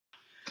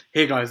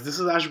Hey guys, this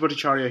is Ash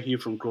Bhattacharya here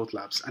from Growth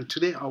Labs, and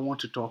today I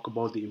want to talk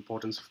about the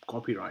importance of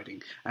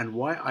copywriting and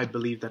why I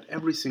believe that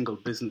every single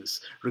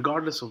business,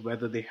 regardless of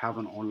whether they have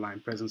an online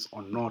presence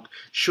or not,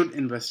 should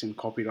invest in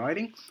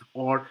copywriting,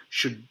 or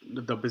should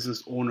the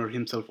business owner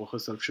himself or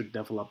herself should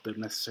develop the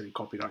necessary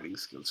copywriting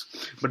skills.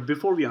 But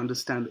before we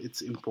understand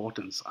its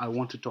importance, I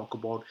want to talk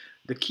about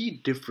the key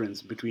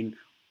difference between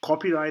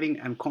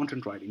copywriting and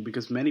content writing,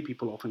 because many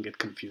people often get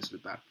confused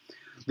with that.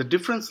 The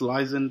difference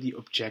lies in the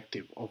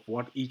objective of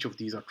what each of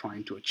these are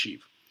trying to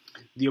achieve.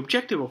 The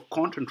objective of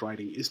content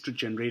writing is to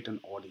generate an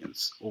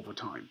audience over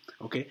time.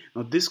 Okay,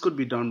 now this could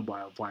be done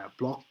via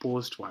blog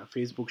post, via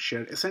Facebook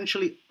share,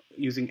 essentially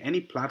using any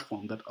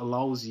platform that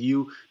allows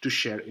you to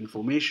share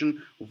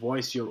information,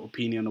 voice your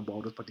opinion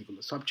about a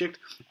particular subject,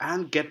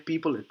 and get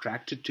people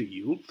attracted to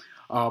you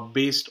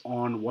based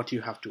on what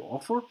you have to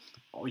offer,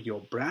 or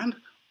your brand,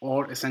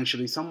 or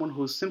essentially someone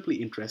who's simply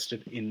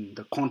interested in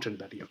the content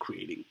that you're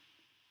creating.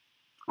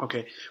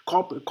 Okay,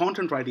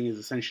 content writing is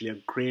essentially a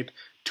great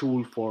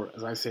tool for,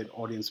 as I said,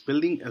 audience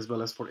building as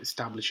well as for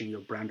establishing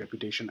your brand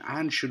reputation,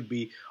 and should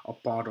be a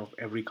part of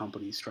every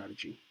company's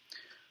strategy.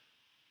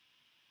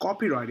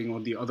 Copywriting,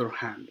 on the other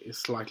hand, is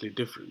slightly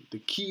different. The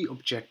key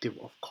objective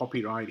of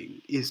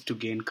copywriting is to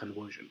gain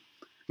conversion.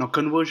 Now,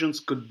 conversions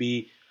could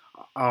be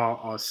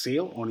a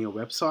sale on your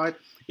website.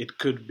 It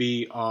could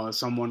be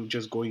someone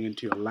just going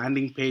into your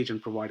landing page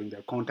and providing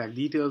their contact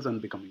details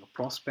and becoming a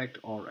prospect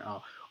or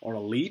a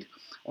lead,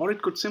 or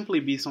it could simply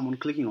be someone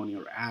clicking on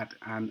your ad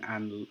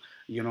and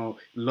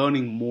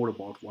learning more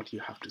about what you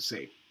have to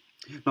say.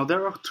 Now,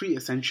 there are three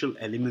essential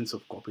elements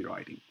of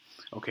copywriting.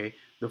 Okay,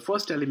 the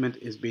first element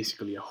is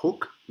basically a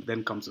hook,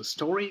 then comes a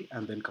story,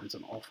 and then comes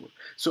an offer.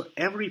 So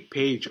every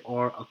page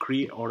or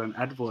or an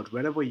advert,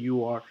 wherever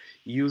you are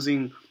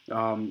using,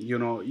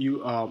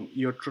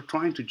 you're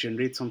trying to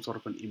generate some sort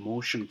of an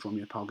emotion from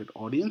your target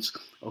audience.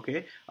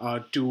 Okay,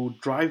 to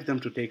drive them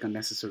to take a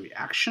necessary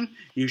action,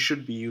 you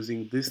should be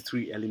using these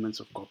three elements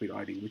of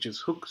copywriting, which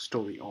is hook,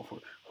 story, offer.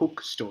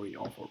 Hook, story,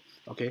 offer.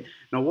 Okay,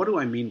 now what do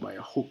I mean by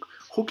a hook?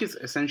 Hook is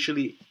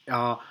essentially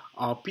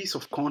a piece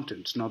of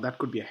content. Now that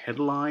could be a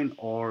headline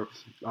or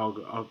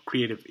a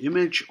creative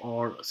image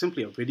or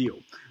simply a video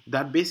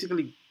that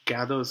basically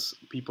gathers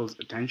people's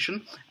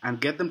attention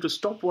and get them to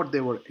stop what they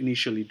were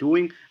initially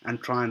doing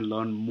and try and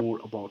learn more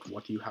about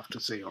what you have to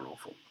say or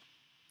offer.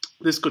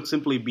 This could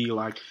simply be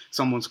like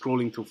someone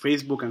scrolling through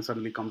Facebook and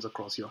suddenly comes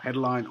across your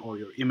headline or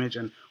your image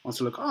and wants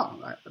to look,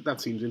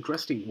 that seems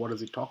interesting. What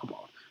does it talk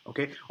about?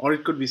 Okay, or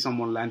it could be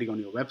someone landing on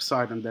your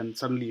website and then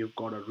suddenly you've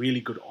got a really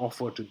good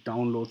offer to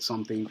download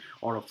something,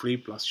 or a free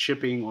plus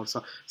shipping, or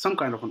some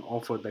kind of an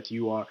offer that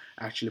you are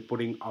actually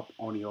putting up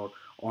on your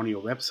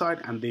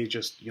website, and they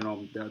just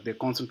their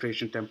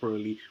concentration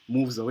temporarily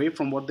moves away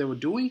from what they were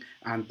doing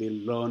and they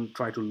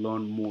try to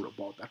learn more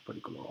about that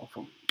particular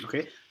offer.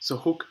 Okay, so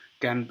hook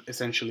can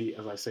essentially,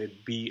 as I said,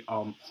 be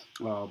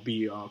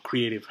a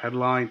creative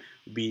headline,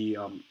 be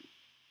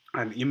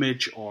an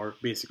image, or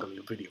basically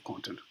a video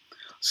content.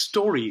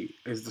 Story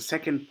is the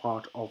second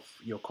part of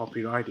your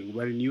copywriting,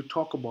 wherein you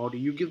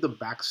give the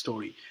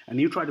backstory and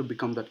you try to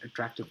become that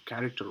attractive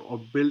character or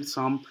build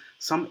some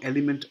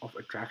element of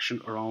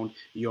attraction around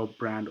your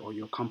brand or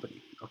your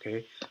company.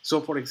 Okay, so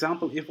for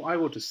example, if I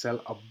were to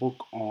sell a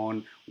book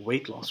on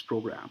weight loss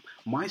program,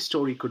 my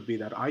story could be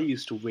that I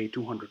used to weigh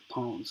 200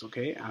 pounds.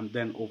 Okay, and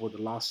then over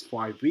the last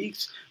 5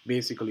 weeks,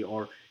 basically,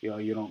 or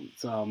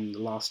the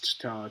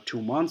last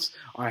 2 months,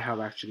 I have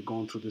actually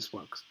gone through this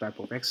type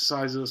of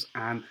exercises,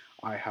 and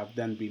I have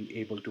then been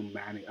able to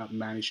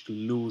manage to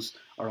lose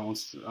around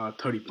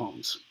 30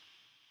 pounds.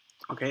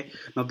 Okay,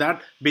 now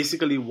that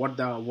basically what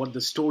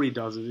the story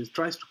does is it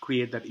tries to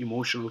create that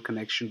emotional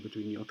connection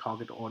between your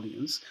target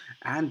audience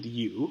and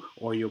you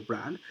or your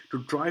brand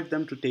to drive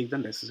them to take the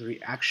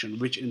necessary action,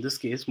 which in this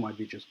case might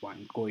be just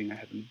going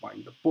ahead and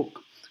buying the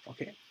book.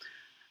 Okay.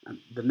 And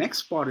the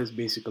next part is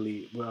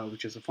basically,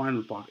 which is the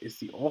final part, is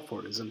the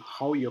offer, is in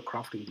how you're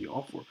crafting the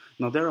offer.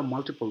 Now, there are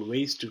multiple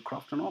ways to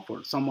craft an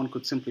offer. Someone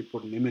could simply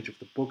put an image of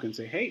the book and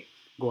say, hey,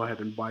 go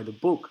ahead and buy the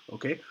book.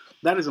 Okay,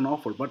 that is an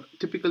offer. But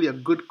typically a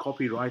good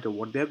copywriter,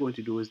 what they're going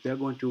to do is they're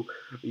going to,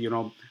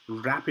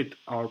 wrap it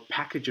or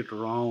package it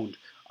around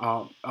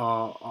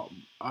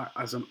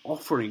as an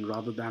offering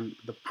rather than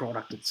the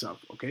product itself.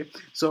 Okay,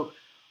 so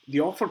the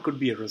offer could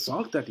be a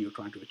result that you're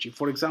trying to achieve.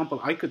 For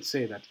example, I could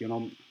say that,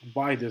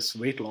 buy this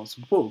weight loss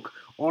book,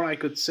 or I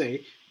could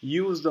say,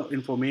 use the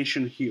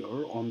information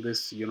here on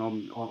this,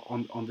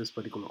 on this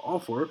particular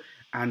offer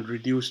and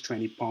reduce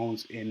 20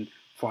 pounds in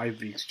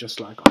 5 weeks, just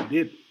like I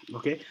did.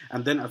 Okay.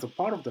 And then as a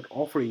part of that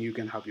offering, you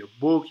can have your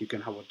book, you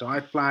can have a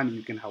diet plan,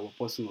 you can have a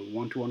personal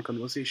one-to-one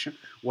conversation,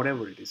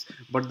 whatever it is.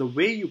 But the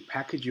way you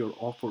package your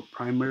offer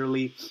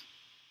primarily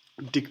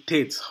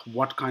dictates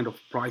what kind of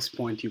price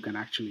point you can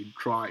actually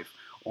drive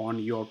on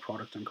your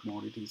product and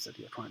commodities that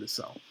you're trying to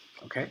sell.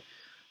 Okay,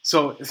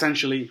 so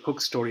essentially,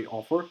 hook, story,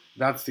 offer,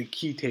 that's the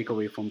key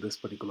takeaway from this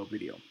particular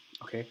video.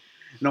 Okay,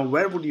 Now,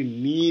 where would you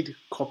need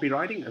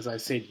copywriting? As I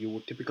said, you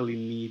would typically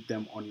need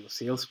them on your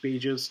sales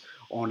pages,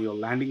 on your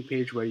landing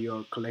page where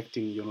you're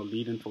collecting,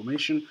 lead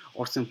information,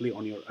 or simply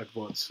on your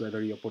adverts,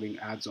 whether you're putting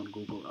ads on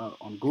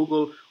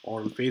Google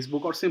or on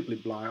Facebook, or simply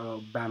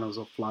banners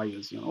or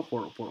flyers,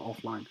 for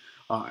offline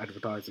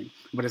advertising.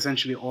 But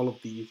essentially, all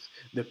of these,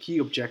 the key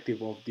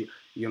objective of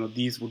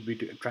these would be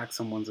to attract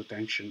someone's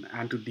attention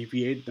and to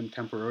deviate them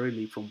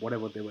temporarily from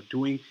whatever they were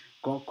doing,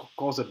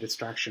 cause a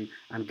distraction,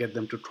 and get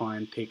them to try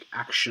and take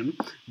action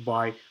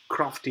by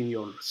crafting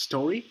your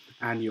story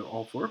and your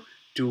offer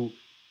to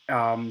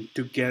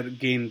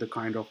gain the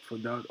kind of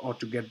or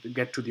to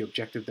get to the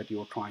objective that you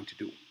are trying to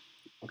do.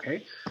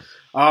 Okay.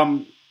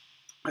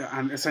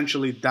 And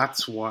essentially,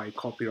 that's why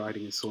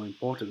copywriting is so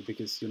important,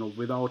 because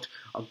without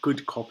a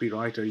good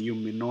copywriter, you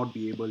may not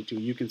be able to.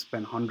 You can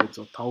spend hundreds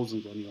or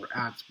thousands on your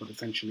ads, but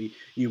essentially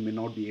you may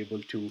not be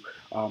able to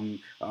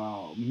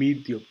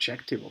meet the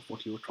objective of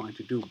what you're trying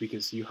to do,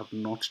 because you have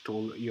not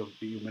told you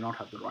may not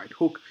have the right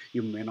hook,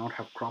 you may not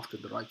have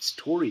crafted the right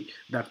story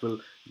that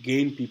will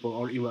gain people,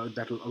 or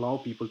that will allow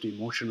people to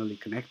emotionally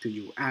connect to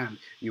you, and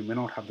you may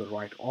not have the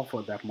right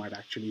offer that might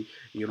actually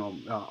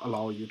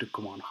allow you to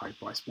command high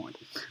price point.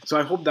 So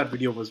I hope that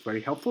video was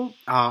very helpful,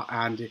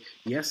 and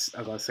yes,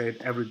 as I said,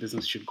 every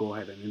business should go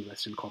ahead and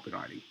invest in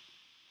copywriting.